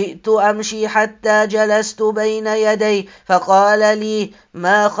 فجئت أمشي حتى جلست بين يدي، فقال لي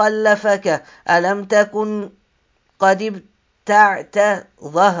ما خلفك؟ ألم تكن قد ابتعت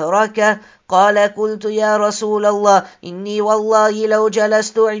ظهرك؟ قال قلت يا رسول الله إني والله لو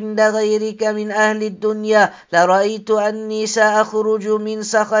جلست عند غيرك من أهل الدنيا لرأيت أني سأخرج من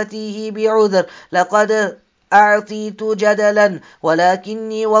سخطه بعذر، لقد أعطيت جدلا،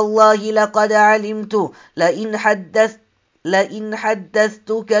 ولكني والله لقد علمت لئن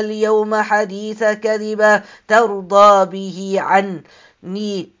حدثتك اليوم حديث كذبا ترضى به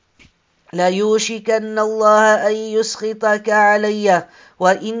عني ليوشكن الله أن يسخطك علي،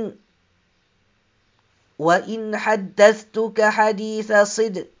 وإن حدثتك حديث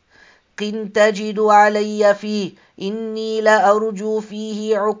صدق تجد علي فيه، إني لأرجو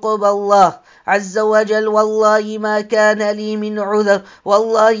فيه عقب الله عز وجل، والله ما كان لي من عذر،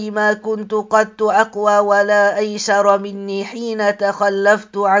 والله ما كنت قد أقوى ولا أيسر مني حين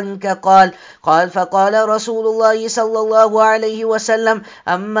تخلفت عنك. فقال رسول الله صلى الله عليه وسلم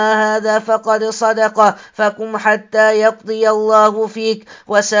أما هذا فقد صدق، فقم حتى يقضي الله فيك.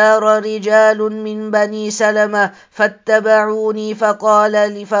 وسار رجال من بني سلمة فاتبعوني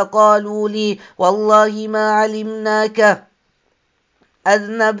فقالوا لي والله ما علمناك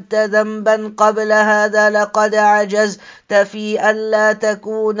أذنبت ذنبا قبل هذا، لقد عجزت في ألا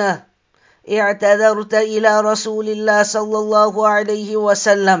تكون اعتذرت إلى رسول الله صلى الله عليه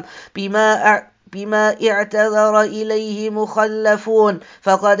وسلم بما اعتذر إليه مخلفون،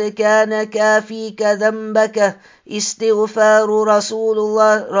 فقد كان كافيك ذنبك استغفار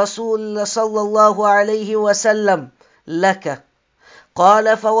رسول صلى الله عليه وسلم لك.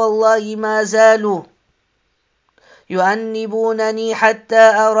 قال فوالله ما زالوا يؤنبونني حتى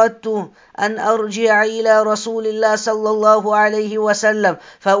أردت أن أرجع إلى رسول الله صلى الله عليه وسلم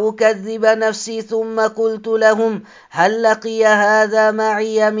فأكذب نفسي، ثم قلت لهم هل لقي هذا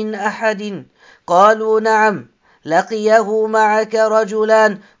معي من أحد؟ قالوا نعم لقيه معك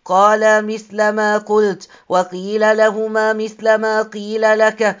رجلان، قال مثل ما قلت، وقيل لهما مثل ما قيل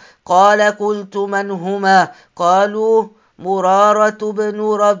لك. قال قلت من هما؟ قالوا مرارة بن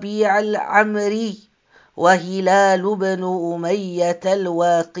ربيع العمري وهلال بن أمية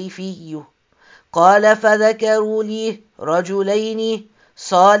الواقفي. قال فذكروا لي رجلين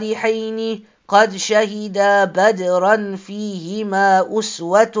صالحين قد شهدا بدرا فيهما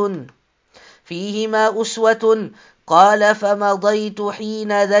أسوة. قال فمضيت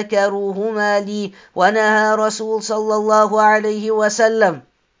حين ذكروهما لي، ونهى رسول صلى الله عليه وسلم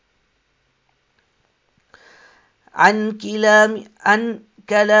عن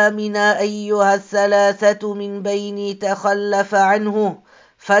كلامنا أيها الثلاثة من بيني تخلف عنه،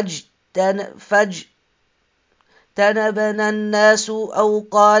 فاجتنبنا الناس، أو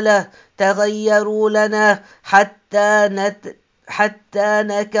قال تغيروا لنا حتى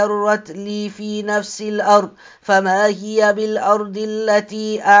نكرت لي في نفس الأرض، فما هي بالأرض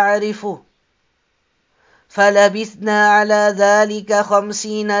التي أعرفه. فلبثنا على ذلك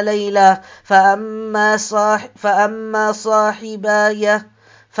 50 ليلة. فأما صاحباي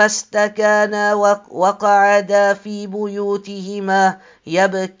فاستكانا وقعدا في بيوتهما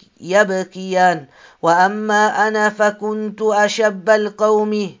يبكيان، وأما أنا فكنت أشب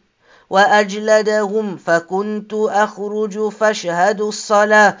القوم وأجلدهم، فكنت أخرج فاشهد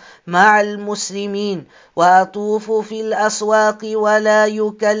الصلاة مع المسلمين وأطوف في الأسواق ولا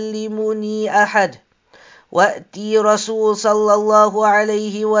يكلمني أحد، وأتي رسول صلى الله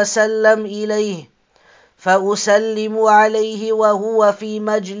عليه وسلم إليه فأسلم عليه وهو في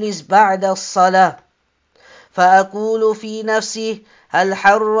مجلس بعد الصلاة، فأقول في نفسي هل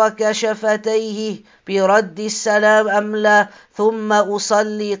حرك شفتيه برد السلام أم لا، ثم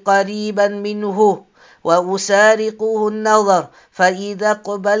أصلي قريبا منه وأسارقه النظر، فإذا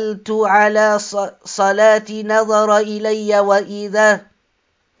قبلت على صلاتي نظر إلي،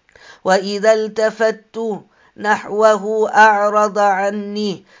 وإذا التفت نحوه أعرض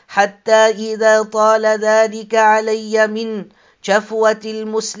عني، حتى إذا طال ذلك علي من جفوة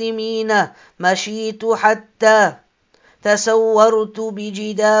المسلمين مشيت حتى تسورت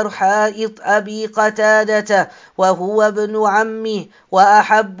بجدار حائط أبي قتادة وهو ابن عمي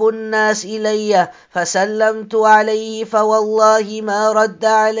وأحب الناس إلي، فسلمت عليه فوالله ما رد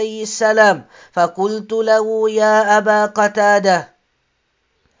عليه السلام، فقلت له يا أبا قتادة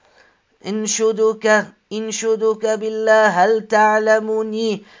انشدك بالله هل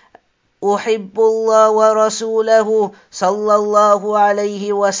تعلمني أحب الله ورسوله صلى الله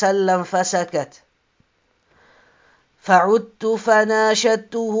عليه وسلم، فسكت. فعدت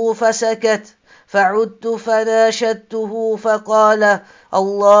فناشدته فسكت، فعدت فناشدته فقال: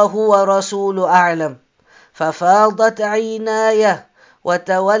 الله ورسول أعلم. ففاضت عيناي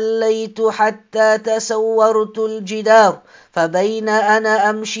وتوليت حتى تسورت الجدار، فبين أنا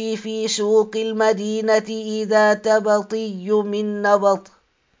أمشي في سوق المدينة إذا تبطي من نبط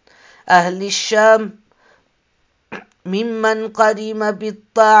أهل الشام ممن قدم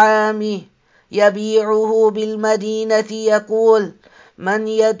بالطعام يبيعه بالمدينة يقول: من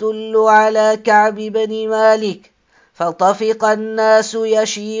يدل على كعب بن مالك؟ فطفق الناس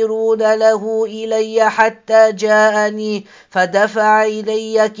يشيرون له إلي حتى جاءني، فدفع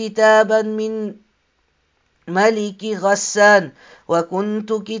إلي كتابا من ملك غسان،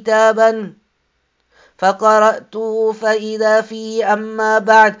 وكنت كتابا فقرأته فإذا فيه: أما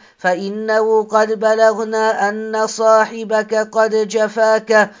بعد، فإنه قد بلغنا أن صاحبك قد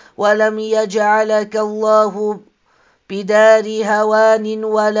جفاك، ولم يجعلك الله بدار هوان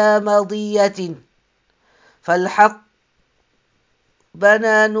ولا مضية، فالحق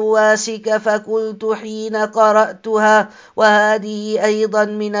بنا نواسك. فقلت حين قرأتها: وهذه أيضا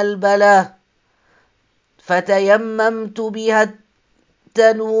من البلاء. فتيممت بها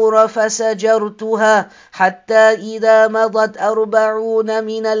التنور فسجرتها حتى إذا مضت 40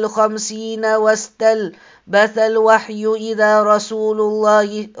 من 50 واستلبث الوحي إذا رسول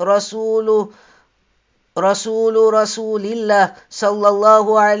الله صلى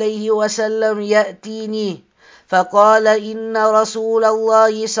الله عليه وسلم يأتيني، فقال: إن رسول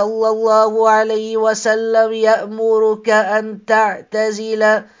الله صلى الله عليه وسلم يأمرك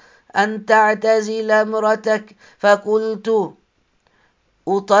أن تعتزل امرتك. فقلت: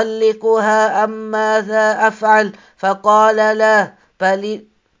 أطلقها أم ماذا أفعل؟ فقال: لا،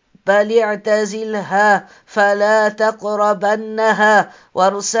 بل اعتزلها فلا تقربنها.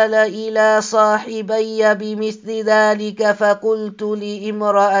 وارسل إلى صاحبي بمثل ذلك. فقلت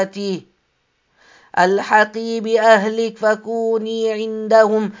لامرأتي: الحقي بأهلك فكوني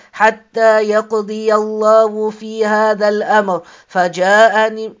عندهم حتى يقضي الله في هذا الأمر.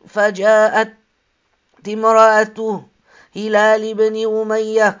 فجاءت امرأته هلال بن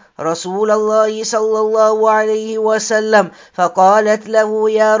أمية رسول الله صلى الله عليه وسلم، فقالت له: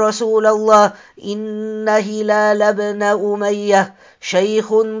 يا رسول الله، إن هلال بن أمية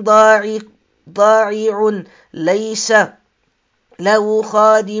شيخ ضاعع ليس له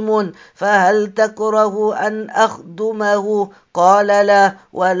خادم، فهل تكره أن أخدمه؟ قال: لا،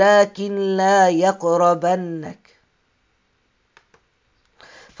 ولكن لا يقربنك.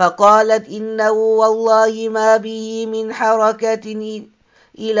 فقالت: إنه والله ما به من حركة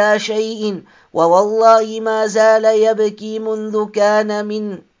إلى شيء، ووالله ما زال يبكي منذ كان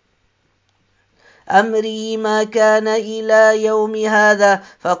من أمره ما كان إلى يوم هذا.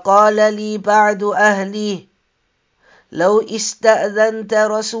 فقال لي بعد أهلي: لو استأذنت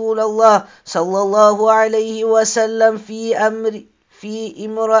رسول الله صلى الله عليه وسلم في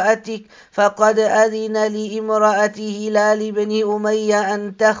امرأتك فقد أذن لامرأة هلال بن أمية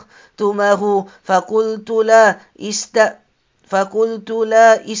أن تختمه. فقلت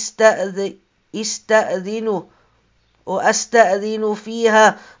لا أستأذن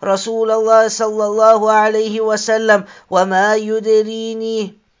فيها رسول الله صلى الله عليه وسلم، وما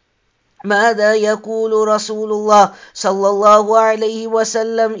يدريني ماذا يقول رسول الله صلى الله عليه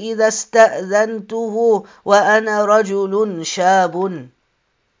وسلم إذا استأذنته وأنا رجل شاب.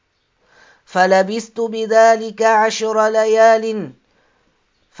 فلبثت بذلك 10 ليال،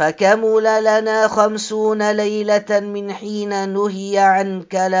 فكمل لنا 50 ليلة من حين نهي عن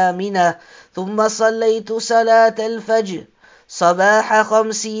كلامنا. ثم صليت صلاة الفجر صباح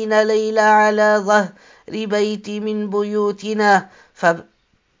 50 ليلة على ظهر بيت من بيوتنا،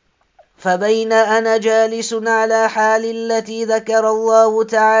 فبين أنا جالس على حال التي ذكر الله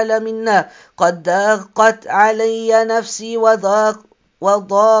تعالى منا قد ضاقت علي نفسي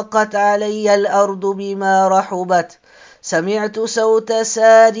وضاقت علي الأرض بما رحبت، سمعت صوت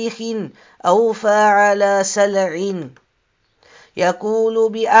صارخ أوفى على سلع يقول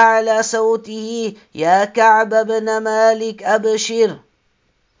بأعلى صوته: يا كعب بن مالك أبشر.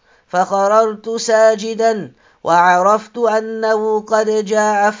 فخررت ساجدا وعرفت أنه قد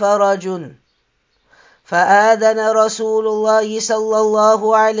جاء فرج. فآذن رسول الله صلى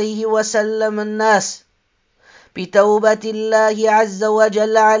الله عليه وسلم الناس بتوبة الله عز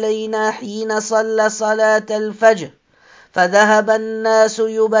وجل علينا حين صلى صلاة الفجر، فذهب الناس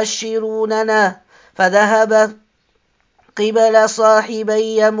يبشروننا، فذهب قبل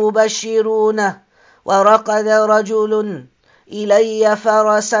صاحبي مبشرون، وركض رجل إلي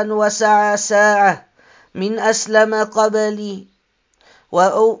فرسا وسعى ساعة من أسلم قبلي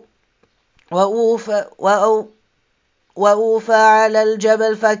وأوفى على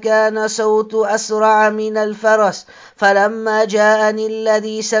الجبل فكان صوت أسرع من الفرس، فلما جاءني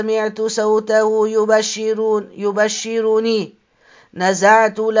الذي سمعت صوته يبشرني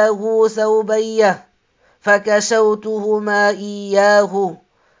نزعت له ثوبي فكسوتهما إياه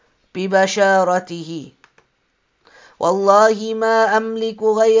ببشارته، والله ما أملك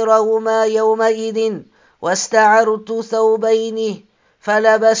غيرهما يومئذ، واستعرت ثوبين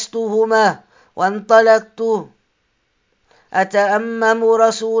فلبستهما وانطلقت أتأمم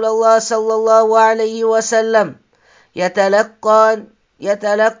رسول الله صلى الله عليه وسلم.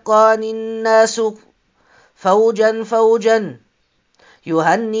 يتلقاني الناس فوجا فوجا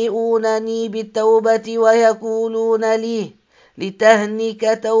يهنئونني بالتوبة ويقولون لي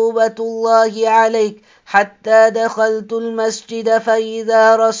لتهنك توبة الله عليك، حتى دخلت المسجد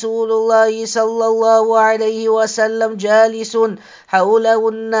فإذا رسول الله صلى الله عليه وسلم جالس حوله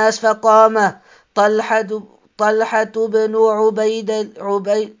الناس، فقام طلحة بن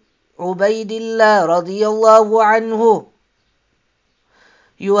عبيد الله رضي الله عنه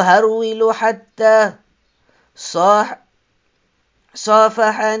يهرول حتى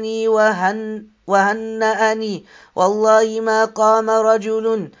صافحني وهنأني، والله ما قام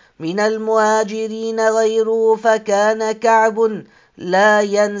رجل من المهاجرين غيره، فكان كعب لا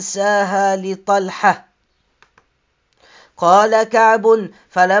ينساها لطلحة. قال كعب: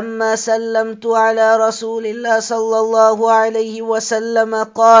 فلما سلمت على رسول الله صلى الله عليه وسلم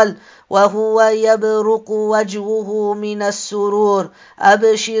قال وهو يبرق وجهه من السرور: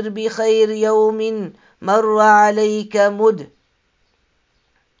 أبشر بخير يوم مر عليك مد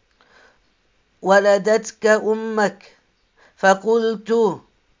ولدتك أمك. فقلت: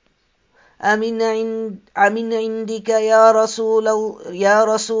 أمن عندك يا رسول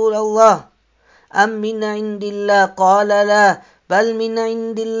الله أم من عند الله؟ قال: لا، بل من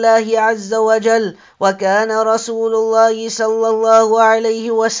عند الله عز وجل. وكان رسول الله صلى الله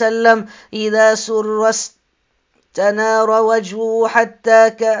عليه وسلم إذا سر استنار وجهه حتى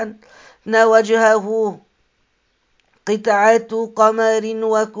كان وجهه قطعة قمر،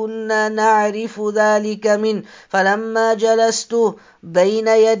 وكنا نعرف ذلك منه. فلما جلست بين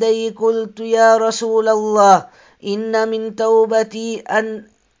يدي قلت: يا رسول الله، إن من توبتي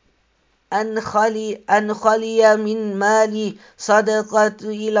أن خلي من مالي صدقة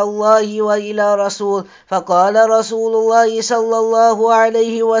إلى الله وإلى رسول. فقال رسول الله صلى الله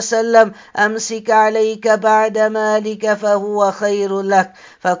عليه وسلم: أمسك عليك بعد مالك فهو خير لك.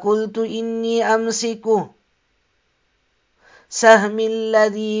 فقلت: إني أمسك سهم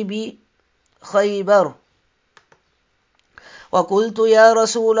الذي بخيبر. وقلت: يا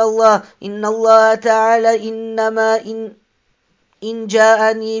رسول الله، إن الله تعالى إنما إن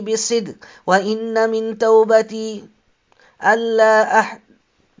جاءني بالصدق، وإن من توبتي ألا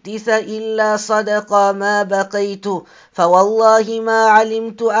أحدث إلا صدقا ما بقيت، فوالله ما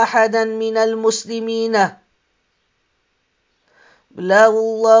علمت أحدا من المسلمين بلغ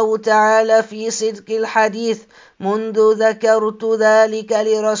الله تعالى في صدق الحديث منذ ذكرت ذلك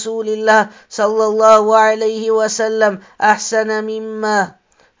لرسول الله صلى الله عليه وسلم أحسن مما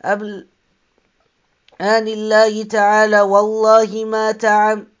عن الله تعالى. والله ما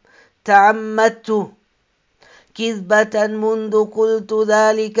تعمدت كذبة منذ قلت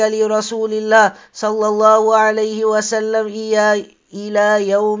ذلك لرسول الله صلى الله عليه وسلم إلى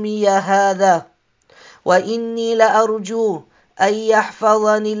يومي هذا، وإني لأرجو أن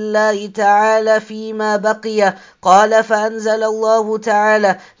يحفظني الله تعالى فيما بقي. قال: فأنزل الله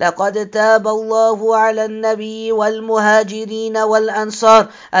تعالى: لقد تاب الله على النبي والمهاجرين والأنصار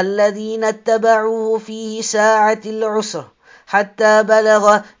الذين اتبعوه في ساعة العسر حتى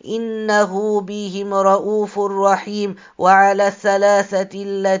بلغ إنه بهم رؤوف رحيم. وعلى الثلاثة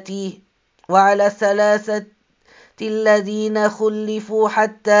الذين خلفوا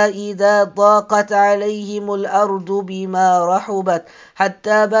حتى إذا ضاقت عليهم الأرض بما رحبت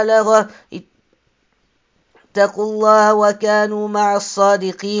حتى بلغ اتقوا الله وكانوا مع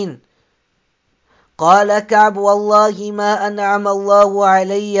الصادقين. قال كعب: والله ما أنعم الله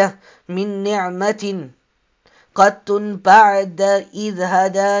علي من نعمة قط بعد إذ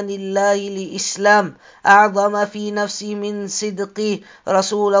هداني الله للإسلام أعظم في نفسي من صدق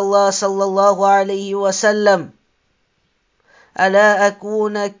رسول الله صلى الله عليه وسلم. ألا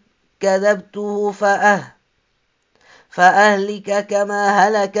أكون كذبته فأهلك كما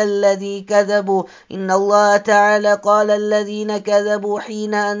هلك الذي كذبوا. إن الله تعالى قال: الذين كذبوا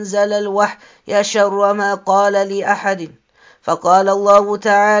حين أنزل الوحي شر ما قال لأحد. فقال الله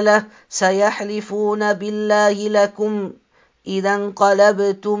تعالى: سيحلفون بالله لكم إذا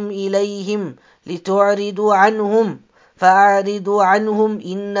انقلبتم إليهم لتعرضوا عنهم فأعرضوا عنهم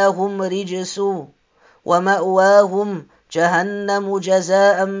إنهم رجس ومأواهم جهنم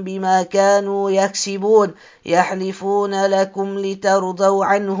جزاء بما كانوا يكسبون يحلفون لكم لترضوا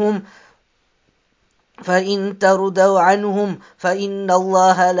عنهم فإن ترضوا عنهم فإن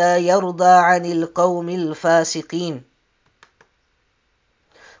الله لا يرضى عن القوم الفاسقين.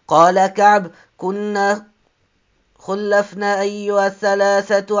 قال كعب: كنا خلفنا أيها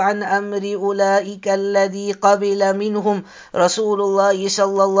الثلاثة عن أمر أولئك الذي قبل منهم رسول الله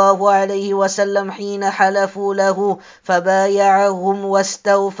صلى الله عليه وسلم حين حلفوا له فبايعهم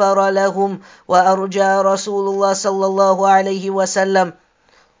واستغفر لهم، وأرجى رسول الله صلى الله عليه وسلم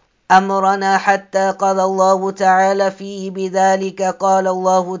أمرنا حتى قال الله تعالى فيه بذلك. قال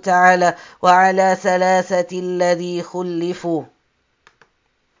الله تعالى: وعلى ثلاثة الذي خلفوا.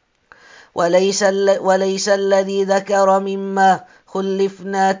 وليس الذي ذكر مما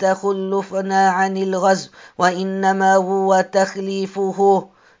خلفنا تخلفنا عن الغزو، وإنما هو تخليفه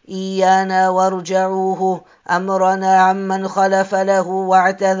إيانا وارجعوه أمرنا عمن خلف له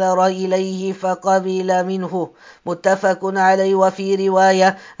واعتذر إليه فقبل منه. متفق عليه. وفي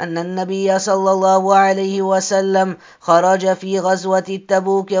رواية أن النبي صلى الله عليه وسلم خرج في غزوة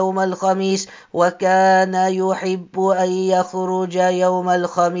التبوك يوم الخميس، وكان يحب أن يخرج يوم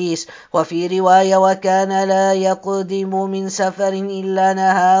الخميس. وفي رواية: وكان لا يقدم من سفر إلا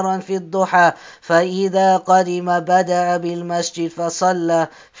نهارا في الضحى، فإذا قدم بدأ بالمسجد فصلى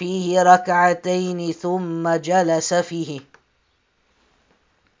فيه ركعتين ثم جلس فيه.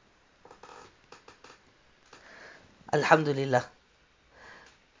 Alhamdulillah.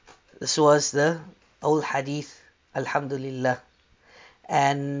 This was the old hadith. Alhamdulillah.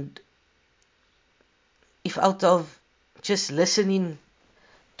 And if out of just listening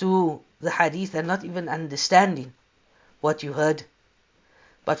to the hadith and not even understanding what you heard,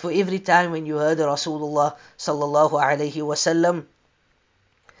 but for every time when you heard Rasulullah sallallahu alayhi wasallam,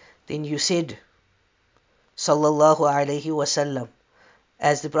 then you said sallallahu alayhi wasallam.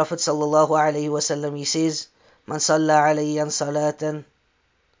 As the Prophet sallallahu alayhi wasallam, he says, Man salla alayyan salatan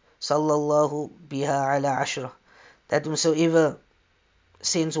sallallahu biha ala ashra. That whomsoever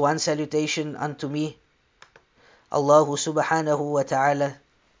sends one salutation unto me, Allah subhanahu wa ta'ala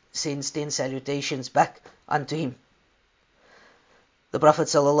sends 10 salutations back unto him. The Prophet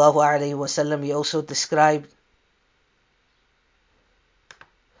sallallahu alayhi wasallam, he also described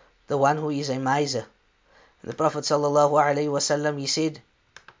the one who is a miser. The Prophet sallallahu alayhi wasallam, he said,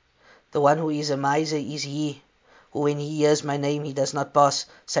 the one who is a miser is he who when he hears my name he does not pass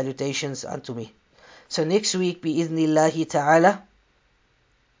salutations unto me. So next week, bi'idhnillahi ta'ala,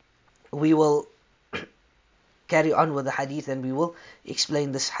 we will carry on with the hadith and we will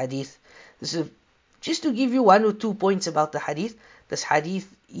explain this hadith. Just to give you 1 or 2 points about the hadith. This hadith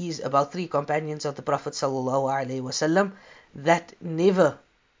is about 3 companions of the Prophet sallallahu alaihi wasallam that never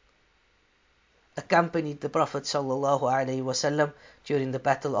accompanied the Prophet sallallahu alaihi wasallam during the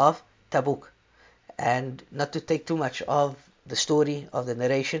Battle of Tabuk. And not to take too much of the story of the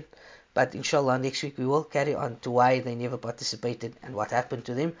narration, but inshallah next week we will carry on to why they never participated and what happened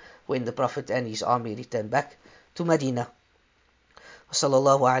to them when the Prophet and his army returned back to Medina. وصلى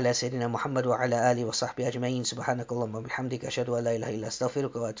الله على سيدنا محمد وعلى آله وصحبه أجمعين. سبحانك اللهم وبحمدك أشهد أن لا إله إلا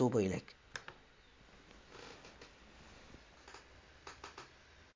أستغفرك وأتوب إليك.